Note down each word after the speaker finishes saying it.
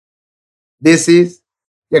This is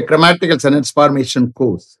a grammatical sentence formation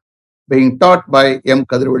course being taught by M.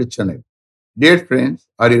 Kadirvadi Chennai. Dear friends,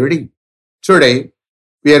 are you ready? Today,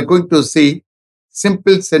 we are going to see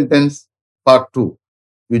simple sentence part 2.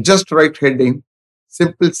 You just write heading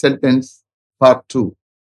simple sentence part 2.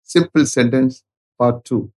 Simple sentence part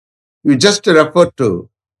 2. You just refer to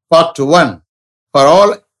part 1 for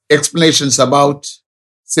all explanations about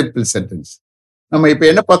simple sentence. நம்ம இப்போ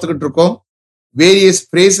என்ன பார்த்துக்கிட்டு இருக்கோம்? Various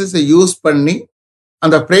ஃப்ரேசஸை use பண்ணி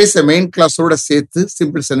அந்த ஃப்ரேஸை main கிளாஸோட சேர்த்து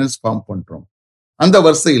simple sentence form பண்றோம். அந்த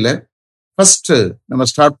வரிசையில ஃபர்ஸ்ட் நம்ம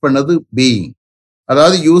ஸ்டார்ட் பண்ணது பீயிங்,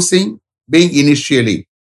 அதாவது யூசிங் பீயிங்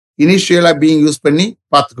இனிஷியலா பீயிங் யூஸ் பண்ணி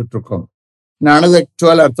பார்த்துக்கிட்டு இருக்கோம். நான் another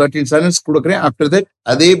 12 or 13 சென்டென்ஸ் கொடுக்குறேன். ஆஃப்டர் தட்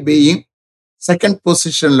அதே பீயிங் செகண்ட்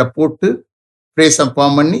பொசிஷன்ல போட்டு ஃப்ரேஸை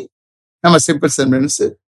ஃபார்ம் பண்ணி நம்ம சிம்பிள் சென்டென்ஸ்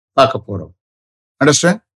பார்க்க போறோம்.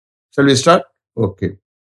 Understand? Shall we start? Okay.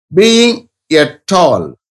 Being a tall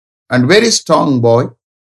and very strong boy,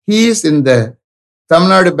 he is in the Tamil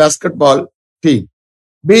Nadu basketball team.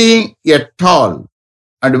 Being a tall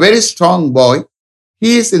and very strong boy,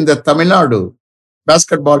 he is in the Tamil Nadu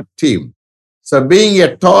basketball team. So being a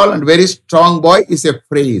tall and very strong boy is a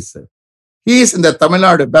phrase. He is in the Tamil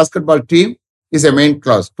Nadu basketball team is a main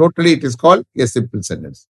clause. Totally it is called a simple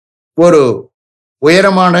sentence. ஒரு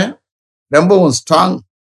உயரமான ரொம்பவும் strong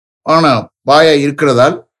ஆன பாயா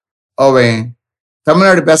இருக்கிறதால் அவன்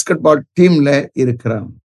Tamil Nadu basketball டீம்ல இருக்கிறான்.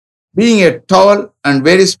 Being a tall and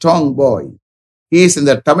very strong boy, he is in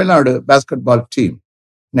the Tamil Nadu basketball team.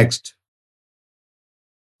 Next.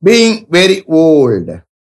 Being very old,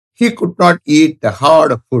 he could not eat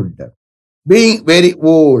hard food. Being very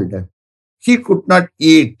old, he could not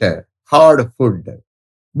eat hard food.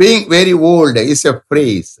 Being very old is a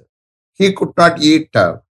phrase. He could not eat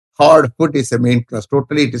hard food is a main clause.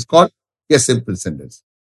 Totally it is called a simple sentence.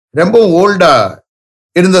 ரொம்ப ஓல்டா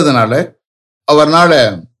இருந்ததுனால அவர்னால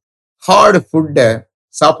heart ஃபுட்டை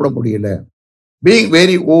சாப்பிட முடியல. Being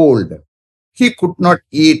very old, he could not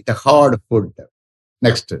eat hard food.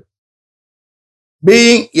 Next.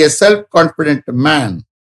 Being a self-confident man,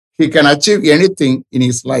 he can achieve anything in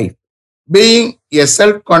his life. Being a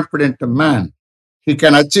self-confident man, he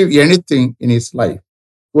can achieve anything in his life.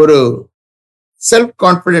 ஒரு self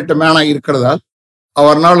confident மேனா இருக்கிறதால்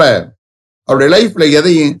அவர்னால அவருடைய லைஃப்ல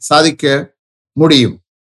எதையும் சாதிக்க முடியும்.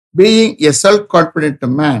 Being a self-confident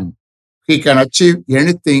man, he can achieve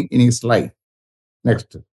anything in his life.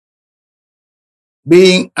 Next.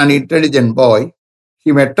 Being an intelligent boy, he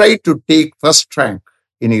may try to take first rank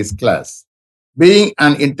in his class. Being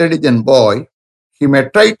an intelligent boy, he may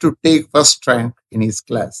try to take first rank in his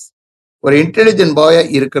class. ஒரு intelligent பாயா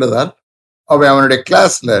இருக்கிறதால் அவனுடைய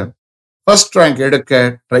கிளாஸ்ல first rank எடுக்க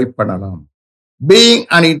try பண்ணலாம். Being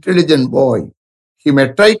an intelligent boy, he may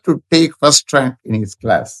try to take first rank in his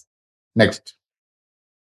class. Next.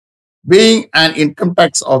 Being an income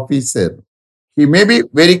tax officer, he may be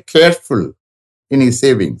very careful in his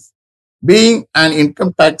savings. Being an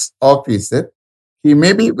income tax officer, he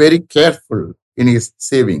may be very careful in his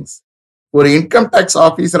savings. ஒரு income tax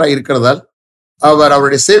ஆஃபீஸரா இருக்கிறதால் அவர்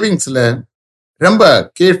அவருடைய சேவிங்ஸ்ல ரொம்ப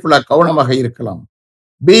கேர்ஃபுல்லா கவனமாக இருக்கலாம்.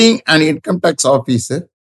 Being an income tax officer,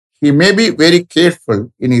 he may be very careful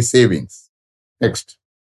in his savings. Next.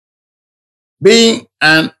 Being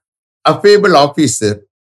an affable officer,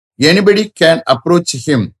 anybody can approach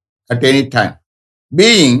him at any time.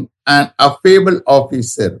 Being an affable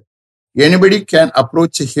officer, anybody can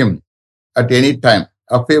approach him at any time.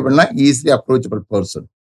 Affable na easily approachable person.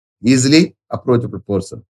 Easily approachable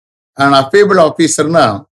person. An affable officer na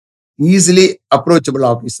easily approachable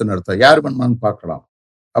officer அர்த்தம். யார் வேணுமான்னு பார்க்கலாம்,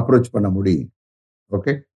 approach பண்ண முடியும்.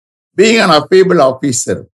 Okay. Being an affable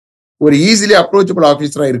officer, ஒரு easily approachable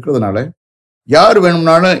ஆஃபீஸரா இருக்கிறதுனால யார்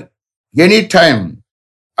வேணும்னாலும் எனி டைம்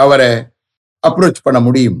அவரை அப்ரோச் பண்ண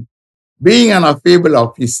முடியும். Being an affable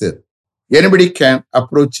officer, anybody can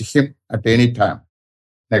approach him at any time.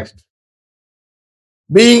 Next.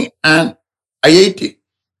 Being an IIT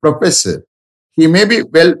professor, he may be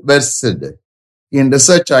well versed in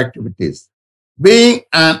research activities. Being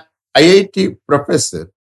an IIT professor,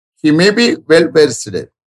 he may be well versed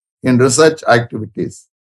in research activities.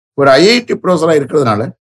 ஒரு IIT ப்ரொஃபஸரா இருக்கிறதுனால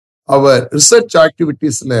அவர் research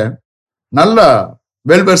ஆக்டிவிட்டீஸ்ல நல்லா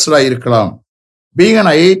well வெர்ஸ்டா இருக்கலாம். Being an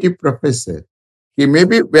IIT professor, he may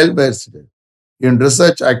be well versed in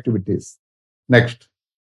research activities. Next.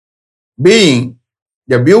 Being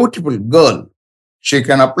a beautiful girl, she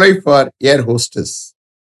can apply for air hostess.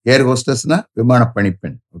 Air hostess na vimana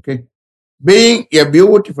panipen. Okay. Being a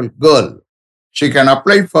beautiful girl, she can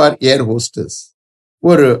apply for air hostess.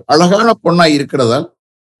 ஒரு அழகான பொண்ணா இருக்கிறதால்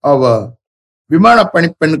அவ விமான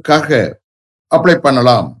பணிப்பெண்ணுக்காக apply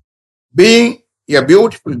பண்ணலாம். Being a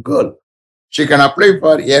beautiful girl, she can apply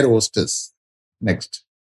for air hostess. Next.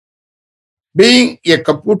 Being a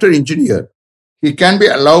computer engineer, he can be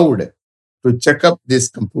allowed to check up this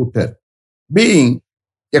computer. Being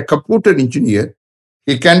a computer engineer,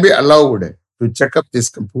 he can be allowed to check up this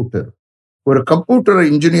computer. ஒரு computer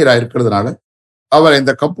இன்ஜினியரா இருக்கிறதுனால அவர்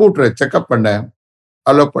இந்த கம்ப்யூட்டரை checkup பண்ண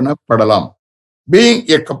allow பண்ணப்படலாம். Being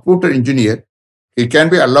a computer engineer, he can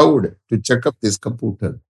be allowed to check up this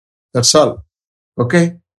computer. That's all. Okay.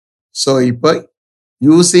 So, இப்போ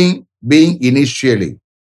using being initially.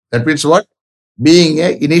 That means what? Being a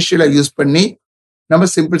initially use பண்ணி நம்ம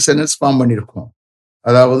சிம்பிள் சென்டென்ஸ் ஃபார்ம் பண்ணியிருக்கோம்.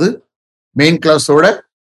 அதாவது main கிளாஸோட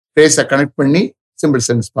ஃப்ரேஸை connect பண்ணி simple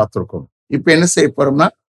sentence பார்த்துருக்கோம். இப்போ என்ன செய்ய போறோம்னா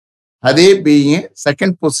அதே பீயிங்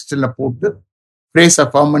செகண்ட் பொசிஷன்ல போட்டு ஃப்ரேஸை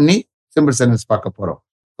ஃபார்ம் பண்ணி சிம்பிள் சென்டென்ஸ் பார்க்க போறோம்.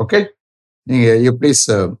 ஓகே, நீங்க you please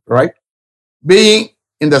write being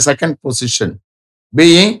in the second position.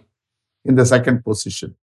 Being in the second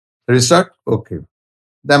position. Result okay.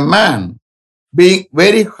 The man being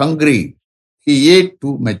very hungry, he ate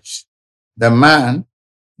too much. The man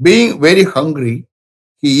being very hungry,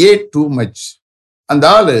 he ate too much. அந்த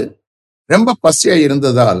ஆளு ரொம்ப பசியா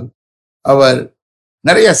இருந்ததால் அவர்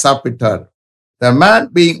நிறைய சாப்பிட்டார். The man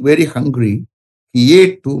being very hungry, he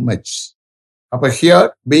ate too much. அப்ப here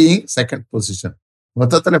being second position.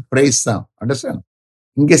 மொத்தத்துல phrase தான். அண்டர்ஸ்டாண்ட்?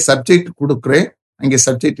 இங்கே சப்ஜெக்ட் கொடுக்குறேன், அங்கே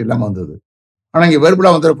சப்ஜெக்ட் இல்லாம வந்தது. ஆனா இங்க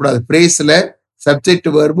வெர்புலாம் வந்துடக்கூடாது. பிரேஸ்ல சப்ஜெக்ட்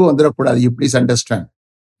வெர்பு வந்துடக்கூடாது. You please understand.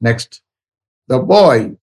 Next. The boy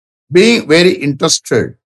being very interested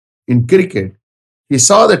in cricket, he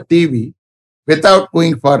saw the TV without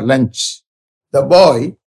going for lunch. The boy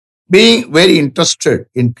being very interested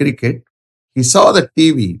in cricket, he saw the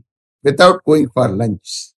TV without going for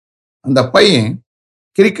lunch. அந்த பையன்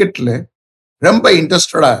கிரிக்கெட்ல ரொம்ப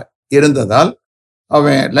இன்ட்ரெஸ்டடா இருந்ததால்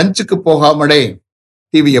அவன் லஞ்சுக்கு போகாமலே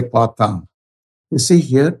டிவியை பார்த்தான். You see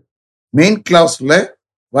here, main கிளாஸ்ல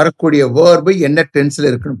வரக்கூடிய வேர்பு என்ன டென்ஸ்ல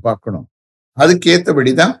இருக்குன்னு பார்க்கணும். அதுக்கு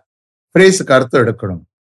ஏற்றபடி தான் ஃப்ரேஸுக்கு அர்த்தம் எடுக்கணும்.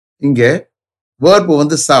 இங்க வேர்பு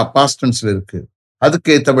வந்து பாஸ்ட் டென்ஸ்ல இருக்கு. அதுக்கு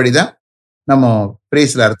ஏற்றபடி தான் நம்ம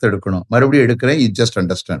ஃப்ரேஸ்ல அர்த்தம் எடுக்கணும். மறுபடியும் எடுக்கிறேன், யூ ஜஸ்ட்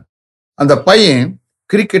அண்டர்ஸ்டாண்ட். அந்த பையன்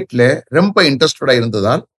கிரிக்கெட்ல ரொம்ப இன்ட்ரெஸ்டடா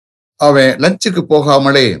இருந்ததால் அவன் லஞ்சுக்கு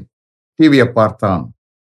போகாமலே டிவியை பார்த்தான்.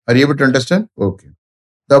 Are you able to understand? Okay.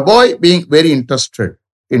 The boy being very interested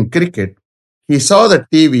in cricket, he saw the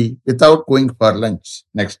TV without going for lunch.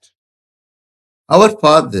 Next. Our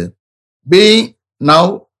father being now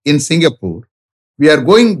in Singapore, we are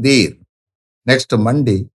going there next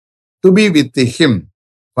Monday to be with him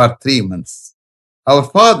for 3 months. Our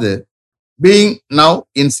father being now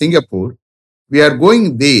in Singapore, we are going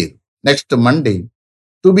there next Monday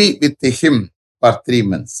to be with him for 3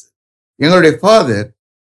 months. எங்களுடைய father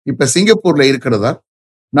இப்ப சிங்கப்பூர்ல இருக்கிறதா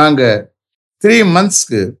நாங்க 3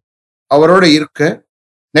 monthsக்கு அவரோட இருக்க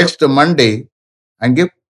next Monday அங்கே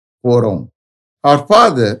போறோம். Our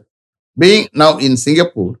father being now in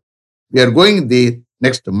Singapore, we are going there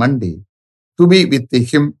next Monday to be with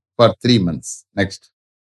him for 3 months. Next.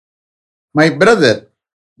 My brother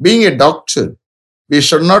being a doctor, we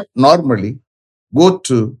should not normally go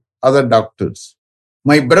to other doctors.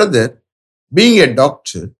 My brother being a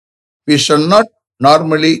doctor, we should not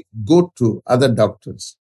normally go to other doctors.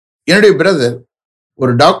 என்னுடைய brother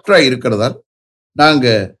ஒரு டாக்டரா இருக்கிறதால் நாங்க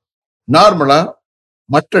நார்மலா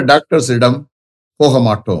மற்ற டாக்டர்ஸிடம் போக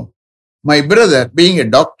மாட்டோம். My brother being a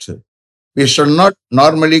doctor, we should not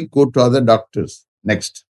normally go to other doctors.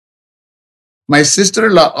 Next. My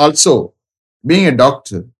sister-in-law also being a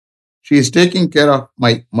doctor, she is taking care of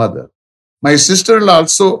my mother. My sister-in-law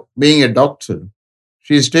also being a doctor,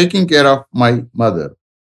 she is taking care of my mother.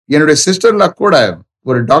 என்னுடைய சிஸ்டர்லா கூட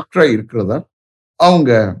ஒரு டாக்டரா இருக்கிறதா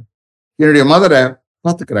அவங்க என்னுடைய மதரை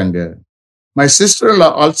பார்த்துக்கிறாங்க. My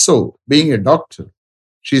sister-in-law also being a doctor,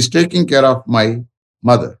 she is taking care of my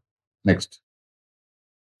mother. Next.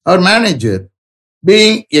 Our manager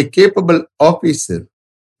being a capable officer,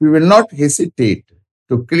 we will not hesitate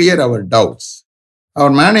to clear our doubts.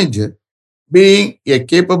 Our manager being a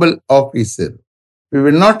capable officer, we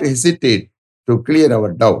will not hesitate to clear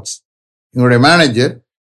our doubts. எங்களுடைய manager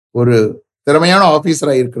ஒரு திறமையான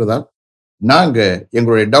ஆபீசரா இருக்கிறதா நாங்க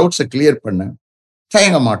எங்களுடைய டவுட்ஸை clear பண்ண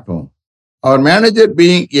தயங்க மாட்டோம். Our manager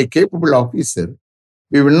being a capable officer,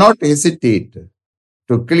 we will not hesitate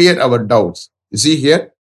to clear our doubts. You see here,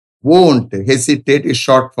 won't hesitate is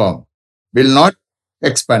short form, will not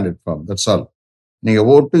expanded form. That's all. நீங்க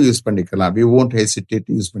won't யூஸ் பண்ணிக்கலாம், we won't hesitate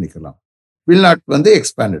use பண்ணிக்கலாம். Will not வந்து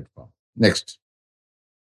expanded form. Next.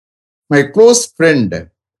 My close friend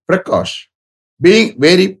Prakash being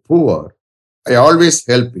very poor, I always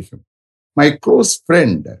help him. My close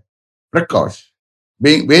friend Prakash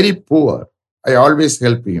being very poor, I always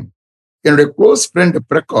help him. என்னுடைய close friend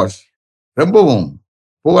Prakash ரொம்பவும்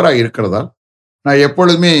புவரா இருக்கிறதால் நான்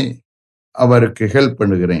எப்பொழுதுமே அவருக்கு help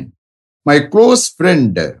பண்ணுகிறேன். My close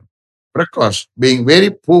friend Prakash being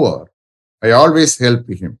very poor, I always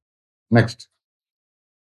help him. Next,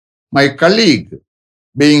 my colleague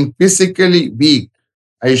being physically weak,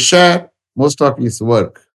 I share most of his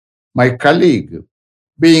work. My colleague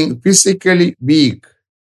being physically weak,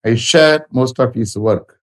 I share most of his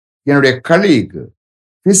work. என்னுடைய colleague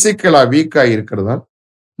பிசிக்கலா வீக்கா இருக்கிறதால்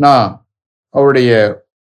நான் அவருடைய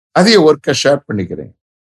அதிக ஒர்க்கை share பண்ணிக்கிறேன்.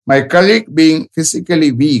 My colleague being physically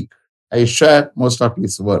weak, I share most of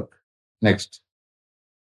his work. Next,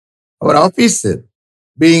 our officer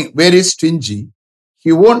being very stingy,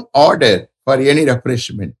 he won't order for any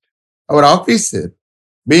refreshment. Our officer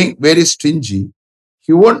being very stingy,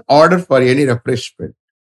 he won't order for any refreshment.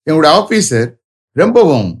 எங்களுடைய officer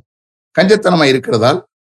ரொம்பவும் கஞ்சத்தனமா இருக்கிறதால்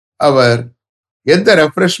அவர் எந்த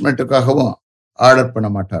ரெஃப்ரெஷ்மெண்ட்டுக்காகவும் order பண்ண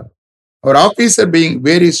மாட்டார். அவர் officer being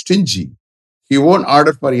very stingy, he won't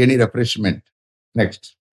order for any refreshment. Next,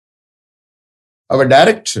 our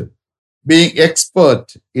director being expert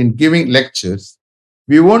in giving lectures,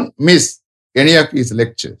 we won't miss any of his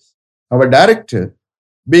lectures. Our director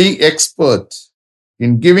being expert in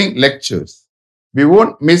giving lectures, we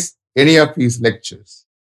won't miss any of his lectures.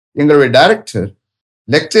 எங்களுடைய director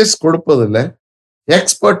lectures கொடுப்பதில்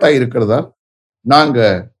எக்ஸ்பர்ட்டா இருக்கிறதா நாங்க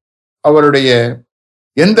அவருடைய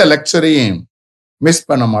எந்த லெக்சரையும் miss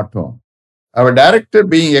பண்ண மாட்டோம். Our director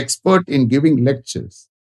being expert in giving lectures,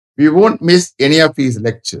 we won't miss any of his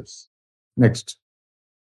lectures. Next,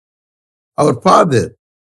 our father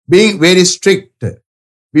being very strict,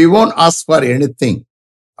 we won't ask for anything.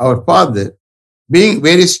 Our father being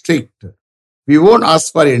very strict, we won't ask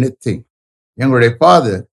for anything. எங்களுடைய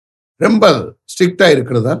father ரொம்ப ஸ்ட்ரிக்டா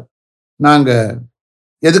இருக்கிறதா நாங்க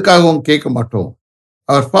எதுக்காகவும் கேட்க மாட்டோம்.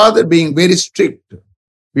 Our father being very strict,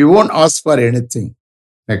 we won't ask for anything.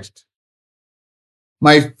 Next,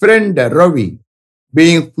 my friend Ravi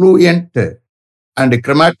being fluent and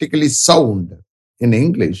grammatically sound in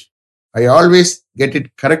English, I always get it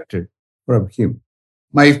corrected from him.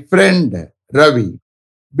 My friend Ravi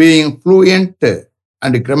being fluent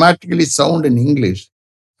and grammatically sound in English,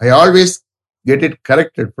 I always get it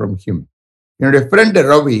corrected from him. என்னுடைய friend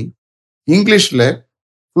Ravi இங்கிலீஷ்ல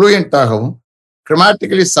ஃப்ளூயண்டாகவும்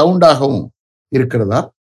grammatically சவுண்டாகவும் இருக்கிறதா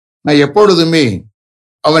நான் எப்பொழுதுமே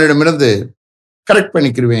அவனிடமிருந்து correct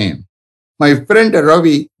பண்ணிக்கிருவேன். My friend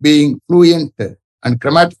Ravi being fluent and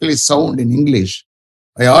grammatically sound in English,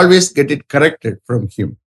 I always get it corrected from him.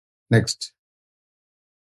 Next,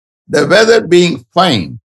 the weather being fine,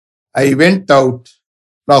 I went out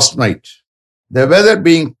last night. The weather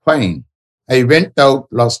being fine, I went out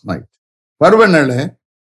last night. பருவநிலை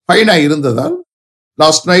ஃபைனா இருந்ததால்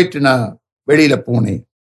last night நான் வெளியில போனேன்.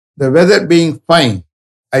 The weather being fine,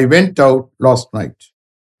 I went out last night.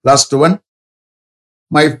 Last one,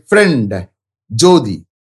 my friend Jodi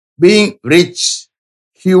being rich,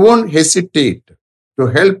 he won't hesitate to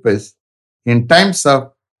help us in times of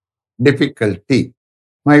difficulty.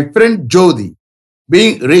 My friend Jodi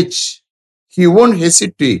being rich, he won't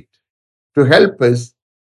hesitate to help us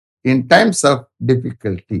in times of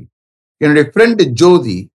difficulty. என்னுடைய friend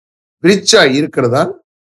Jyoti ரிச்சா இருக்கிறதா,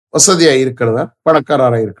 வசதியா இருக்கிறதா,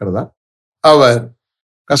 பணக்காரரா இருக்கிறதா, அவர்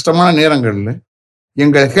கஷ்டமான நேரங்களில்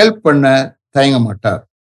எங்களை help பண்ண தயங்க மாட்டார்.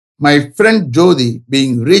 My friend Jyoti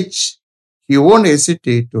being rich, he won't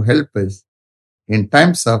hesitate to help us in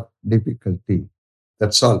times of difficulty.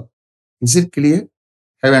 That's all. Is it clear?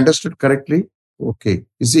 Have you understood correctly? Okay.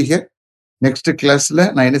 You see here, next classல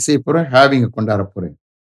நான் என்ன செய்ய போறேன், ஹேவிங் கொண்டாட போறேன்.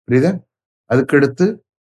 புரியுதா? அதுக்கடுத்து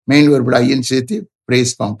மெயின் வெர்போட ஐஎன் சேர்த்து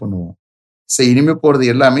பிரேஸ் ஃபார்ம் பண்ணுவோம். சரி, இனிமே போறது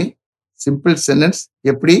எல்லாமே சிம்பிள் சென்டென்ஸ்,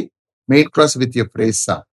 எப்படி main clause with your brace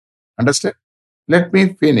தான். Understand? Let me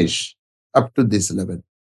finish up to this level.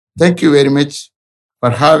 Thank you very much for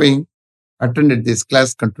having attended this class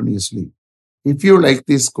continuously. If you like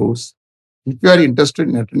this course, if you are interested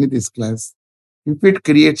in attending this class, if it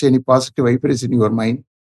creates any positive vibration in your mind,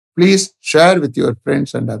 please share with your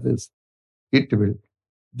friends and others. It will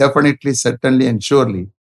definitely, certainly and surely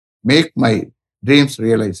make my dreams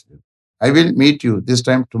realized. I will meet you this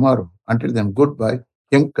time tomorrow. Until then, goodbye.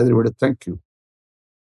 M. Kadirvada, thank you.